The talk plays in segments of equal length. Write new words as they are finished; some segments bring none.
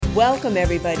Welcome,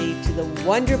 everybody, to the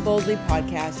Wonder Boldly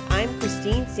podcast. I'm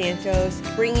Christine Santos,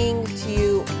 bringing to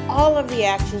you all of the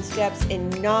action steps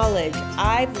and knowledge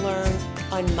I've learned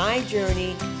on my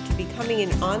journey to becoming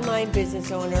an online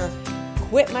business owner,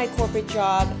 quit my corporate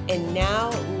job, and now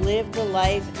live the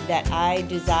life that I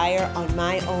desire on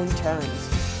my own terms.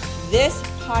 This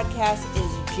podcast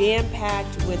is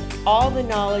jam-packed with all the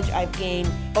knowledge I've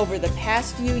gained over the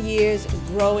past few years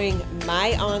growing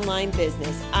my online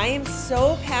business. I am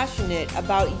so passionate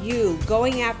about you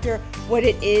going after what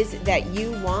it is that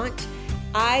you want.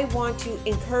 I want to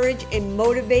encourage and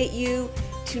motivate you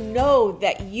to know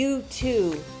that you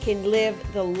too can live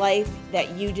the life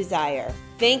that you desire.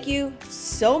 Thank you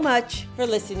so much for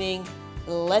listening.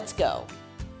 Let's go.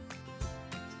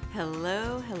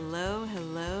 Hello,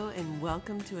 and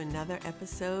welcome to another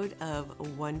episode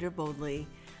of Wonder Boldly.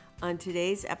 On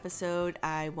today's episode,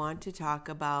 I want to talk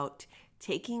about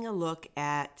taking a look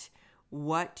at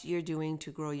what you're doing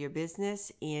to grow your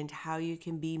business and how you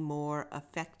can be more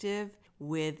effective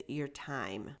with your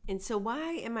time. And so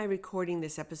why am I recording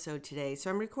this episode today? So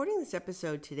I'm recording this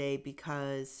episode today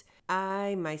because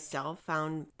I myself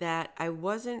found that I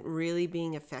wasn't really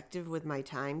being effective with my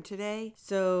time today.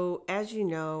 So as you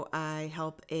know, I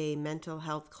help a mental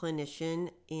health clinician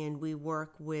and we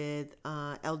work with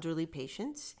elderly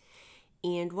patients.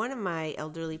 And one of my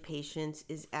elderly patients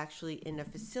is actually in a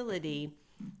facility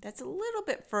that's a little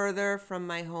bit further from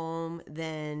my home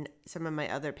than some of my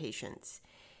other patients.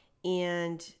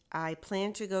 And I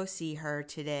plan to go see her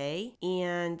today,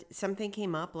 and something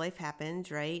came up, life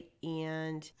happens, right?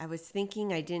 And I was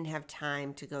thinking I didn't have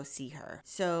time to go see her.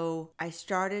 So I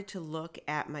started to look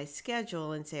at my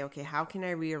schedule and say, okay, how can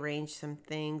I rearrange some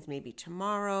things maybe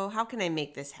tomorrow? How can I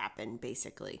make this happen,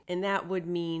 basically? And that would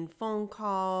mean phone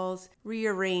calls,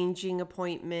 rearranging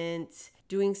appointments,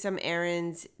 doing some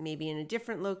errands, maybe in a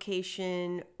different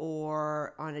location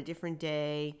or on a different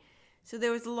day. So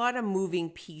there was a lot of moving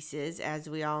pieces, as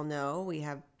we all know. We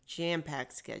have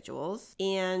jam-packed schedules,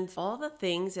 and all the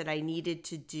things that I needed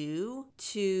to do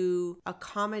to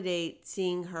accommodate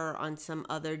seeing her on some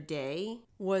other day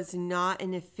was not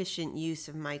an efficient use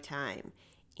of my time.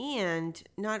 And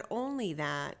not only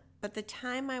that, but the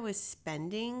time I was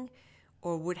spending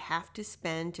or would have to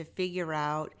spend to figure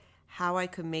out how I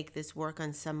could make this work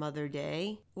on some other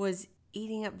day was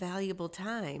eating up valuable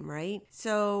time, right?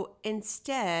 So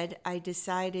instead, I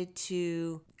decided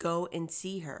to go and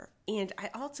see her. And I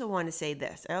also want to say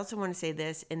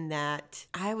this in that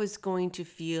I was going to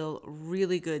feel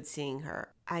really good seeing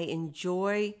her. I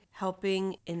enjoy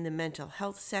helping in the mental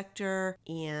health sector.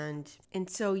 And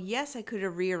so, yes, I could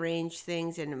have rearranged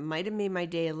things and it might have made my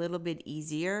day a little bit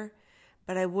easier,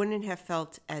 but I wouldn't have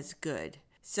felt as good.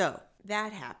 So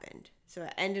that happened. So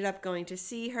I ended up going to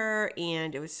see her,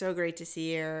 and it was so great to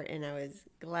see her, and I was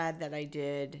glad that I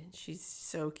did. She's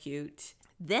so cute.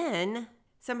 Then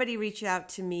somebody reached out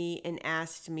to me and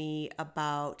asked me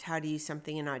about how to use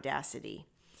something in Audacity.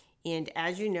 And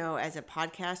as you know, as a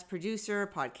podcast producer,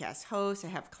 podcast host, I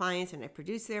have clients and I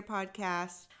produce their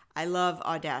podcasts. I love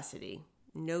Audacity.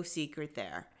 No secret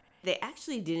there. They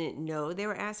actually didn't know they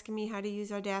were asking me how to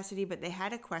use Audacity, but they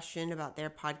had a question about their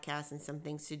podcast and some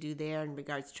things to do there in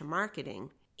regards to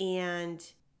marketing. And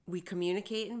we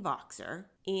communicate in Voxer.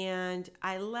 And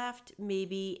I left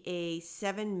maybe a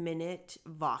 7-minute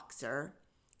Voxer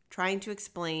trying to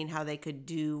explain how they could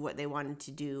do what they wanted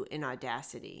to do in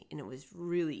Audacity. And it was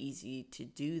really easy to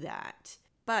do that.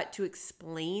 But to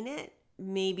explain it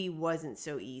maybe wasn't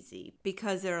so easy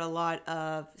because there are a lot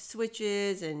of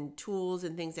switches and tools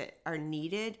and things that are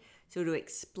needed. So to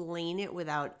explain it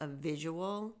without a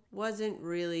visual wasn't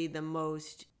really the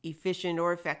most efficient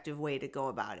or effective way to go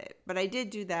about it. But I did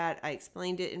do that. I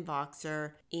explained it in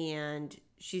Voxer and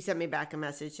she sent me back a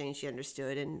message saying she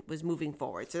understood and was moving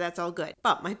forward. So that's all good.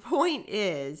 But my point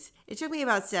is, it took me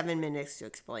about 7 minutes to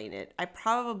explain it. I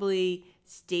probably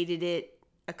stated it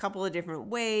a couple of different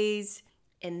ways.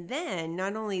 And then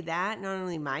not only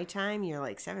my time, you're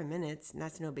like 7 minutes, and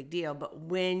that's no big deal. But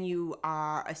when you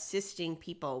are assisting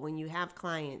people, when you have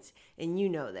clients, and you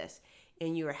know this,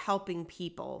 and you're helping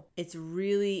people, it's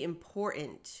really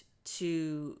important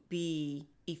to be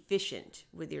efficient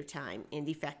with your time and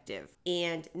effective.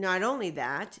 And not only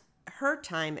that, her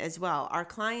time as well, our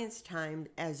client's time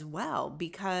as well,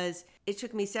 because it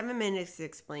took me 7 minutes to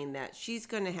explain that. She's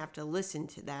going to have to listen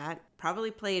to that,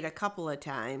 probably play it a couple of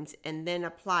times, and then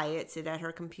apply it, sit at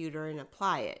her computer and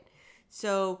apply it.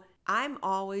 So I'm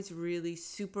always really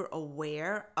super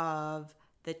aware of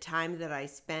the time that I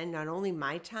spend, not only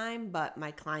my time, but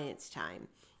my client's time.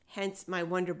 Hence, my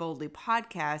Wonder Boldly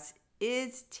podcast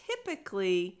is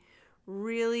typically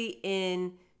really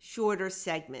in shorter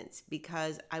segments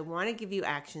because I want to give you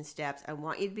action steps. I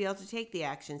want you to be able to take the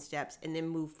action steps and then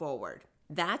move forward.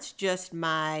 That's just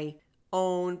my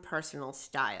own personal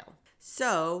style.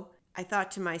 So I thought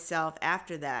to myself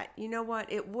after that, you know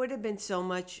what? It would have been so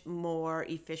much more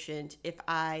efficient if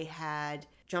I had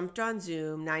jumped on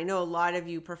Zoom. Now, I know a lot of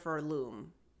you prefer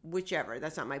Loom, whichever.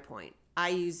 That's not my point. I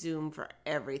use Zoom for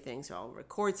everything. So I'll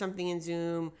record something in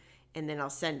Zoom and then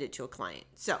I'll send it to a client.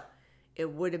 So it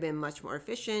would have been much more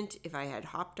efficient if I had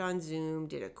hopped on Zoom,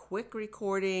 did a quick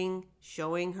recording,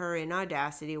 showing her in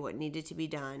Audacity what needed to be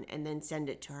done, and then send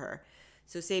it to her.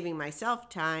 So saving myself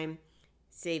time,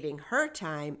 saving her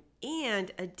time,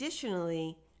 and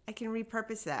additionally, I can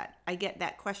repurpose that. I get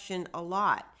that question a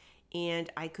lot, and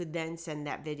I could then send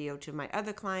that video to my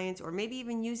other clients or maybe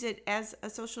even use it as a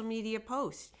social media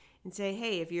post and say,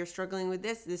 hey, if you're struggling with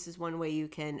this, this is one way you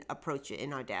can approach it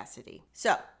in Audacity.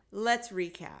 So let's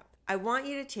recap. I want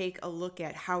you to take a look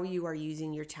at how you are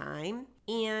using your time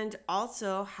and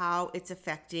also how it's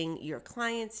affecting your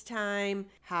clients' time,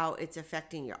 how it's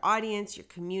affecting your audience, your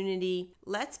community.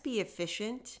 Let's be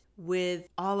efficient with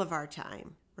all of our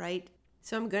time, right?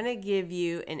 So I'm going to give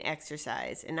you an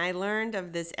exercise, and I learned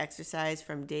of this exercise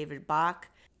from David Bach.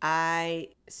 I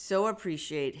so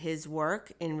appreciate his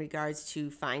work in regards to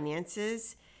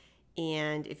finances.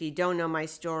 And if you don't know my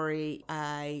story,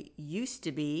 I used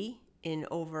to be in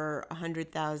over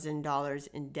 $100,000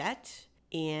 in debt.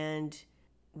 And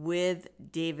with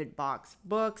David Bach's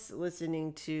books,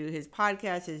 listening to his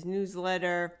podcast, his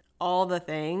newsletter, all the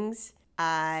things,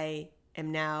 I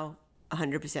am now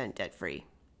 100% debt free,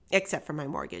 except for my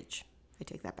mortgage. I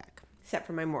take that back. Except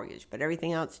for my mortgage, but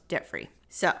everything else debt free.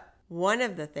 So one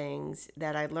of the things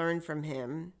that I learned from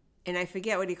him, and I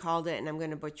forget what he called it, and I'm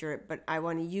going to butcher it, but I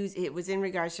want to use it was in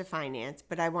regards to finance,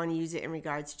 but I want to use it in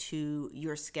regards to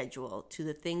your schedule, to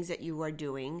the things that you are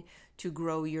doing to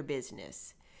grow your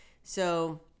business.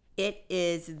 So it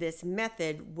is this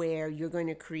method where you're going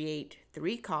to create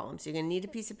 3 columns. You're going to need a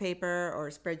piece of paper or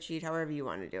a spreadsheet, however you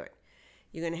want to do it.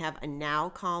 You're going to have a now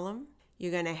column.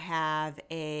 You're going to have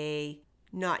a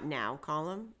not now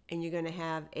column, and you're going to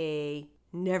have a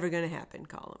never going to happen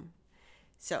column.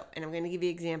 So, and I'm going to give you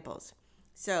examples.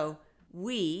 So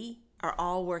we are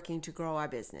all working to grow our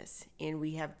business, and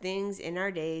we have things in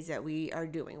our days that we are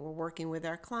doing. We're working with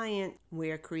our client.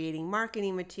 We're creating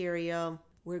marketing material.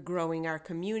 We're growing our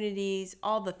communities,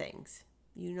 all the things.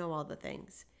 You know all the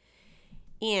things.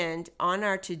 And on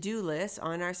our to-do list,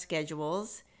 on our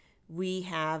schedules, we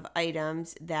have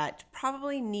items that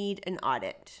probably need an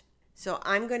audit. So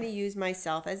I'm going to use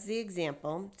myself as the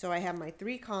example. So I have my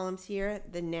 3 columns here,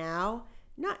 the now,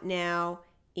 not now,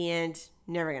 and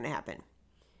never going to happen.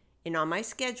 And on my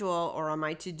schedule or on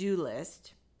my to-do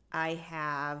list, I'm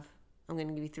going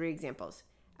to give you 3 examples.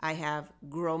 I have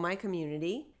grow my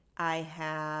community, I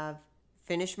have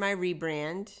finish my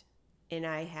rebrand, and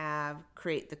I have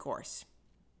create the course.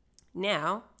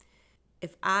 Now,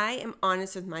 if I am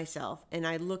honest with myself and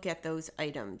I look at those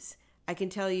items, I can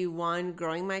tell you, 1,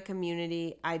 growing my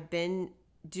community, I've been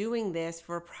doing this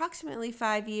for approximately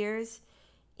 5 years.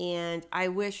 And I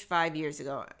wish 5 years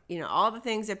ago, all the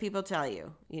things that people tell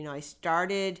you, I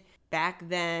started back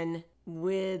then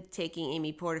with taking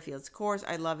Amy Porterfield's course.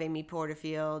 I love Amy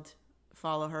Porterfield.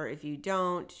 Follow her if you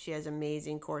don't. She has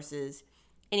amazing courses.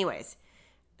 Anyways,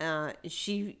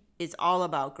 she is all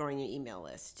about growing your email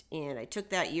list. And I took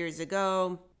that years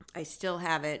ago. I still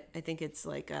have it. I think it's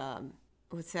like,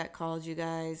 what's that called, you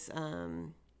guys?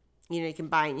 You can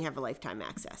buy it and you have a lifetime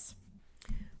access,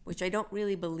 which I don't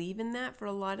really believe in that for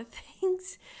a lot of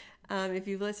things. If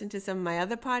you've listened to some of my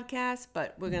other podcasts,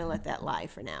 but we're going to let that lie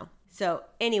for now. So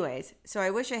anyways, I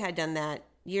wish I had done that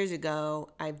years ago.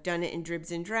 I've done it in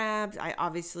dribs and drabs. I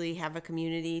obviously have a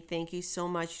community. Thank you so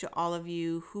much to all of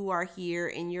you who are here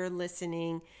and you're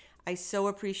listening. I so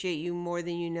appreciate you more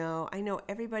than you know. I know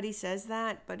everybody says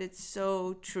that, but it's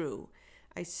so true.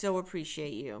 I so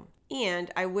appreciate you.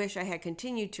 And I wish I had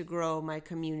continued to grow my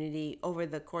community over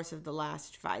the course of the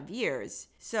last 5 years.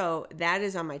 So that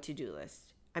is on my to-do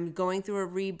list. I'm going through a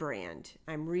rebrand.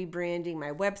 I'm rebranding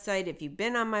my website. If you've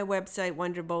been on my website,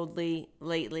 Wonder Boldly,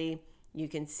 lately, you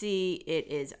can see it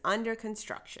is under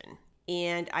construction.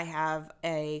 And I have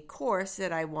a course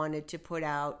that I wanted to put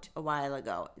out a while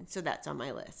ago. So that's on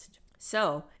my list.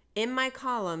 So in my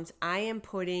columns, I am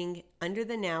putting under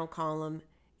the now column,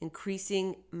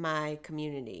 increasing my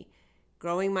community,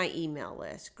 growing my email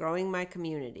list, growing my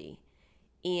community.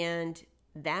 And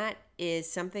that is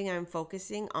something I'm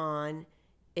focusing on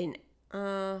in,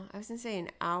 I was going to say an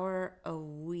hour a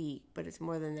week, but it's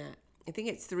more than that. I think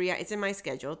it's 3, it's in my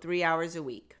schedule, 3 hours a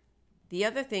week. The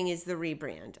other thing is the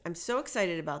rebrand. I'm so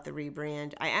excited about the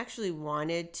rebrand. I actually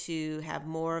wanted to have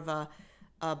more of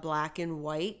a black and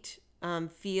white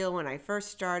feel when I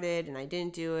first started, and I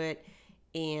didn't do it.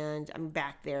 And I'm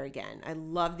back there again. I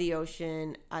love the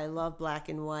ocean. I love black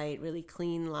and white, really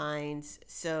clean lines.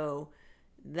 So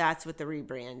that's what the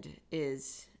rebrand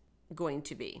is going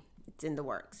to be. It's in the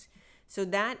works. So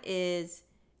that is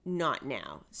not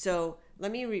now. So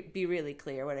let me be really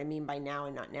clear what I mean by now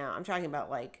and not now. I'm talking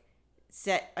about like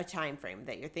set a time frame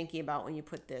that you're thinking about when you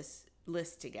put this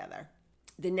list together.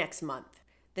 The next month,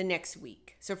 the next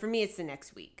week. So for me, it's the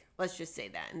next week. Let's just say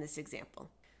that in this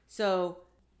example. So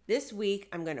this week,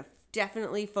 I'm going to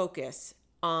definitely focus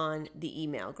on the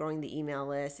email, growing the email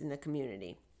list in the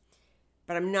community.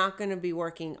 But I'm not going to be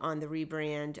working on the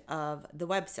rebrand of the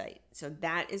website. So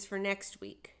that is for next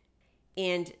week.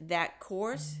 And that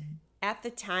course, at the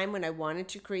time when I wanted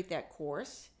to create that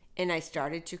course and I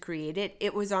started to create it,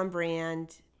 it was on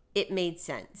brand. It made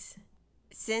sense.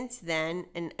 Since then,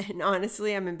 and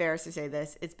honestly, I'm embarrassed to say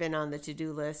this, it's been on the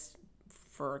to-do list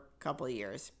for a couple of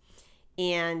years.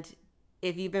 And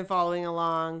if you've been following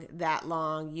along that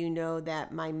long, you know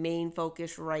that my main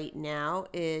focus right now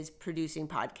is producing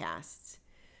podcasts.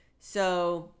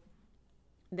 So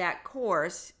that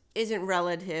course isn't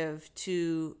relative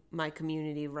to my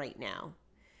community right now.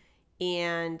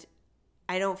 And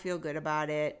I don't feel good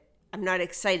about it. I'm not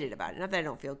excited about it. Not that I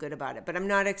don't feel good about it, but I'm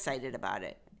not excited about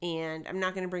it. And I'm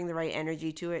not going to bring the right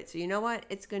energy to it. So you know what?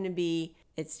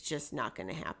 It's just not going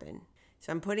to happen.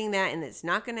 So I'm putting that in the it's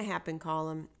not going to happen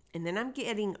column. And then I'm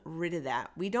getting rid of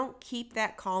that. We don't keep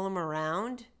that column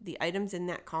around, the items in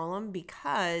that column,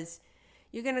 because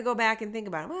you're going to go back and think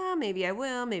about, well, maybe I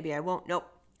will, maybe I won't. Nope.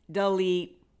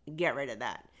 Delete. Get rid of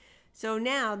that. So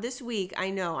now this week, I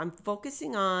know I'm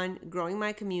focusing on growing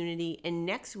my community. And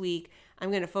next week, I'm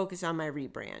going to focus on my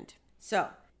rebrand. So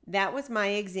that was my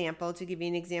example, to give you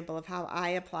an example of how I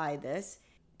apply this.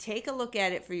 Take a look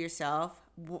at it for yourself.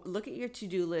 Look at your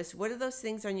to-do list. What are those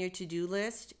things on your to-do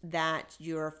list that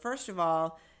you're, first of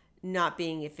all, not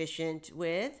being efficient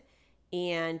with?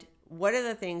 And what are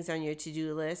the things on your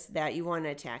to-do list that you want to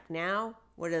attack now?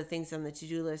 What are the things on the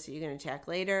to-do list that you're going to attack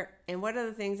later? And what are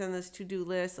the things on this to-do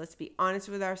list, let's be honest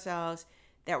with ourselves,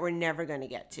 that we're never going to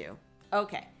get to?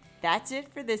 Okay, that's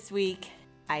it for this week.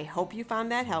 I hope you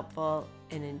found that helpful.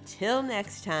 And until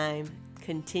next time,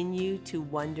 continue to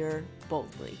wonder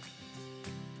boldly.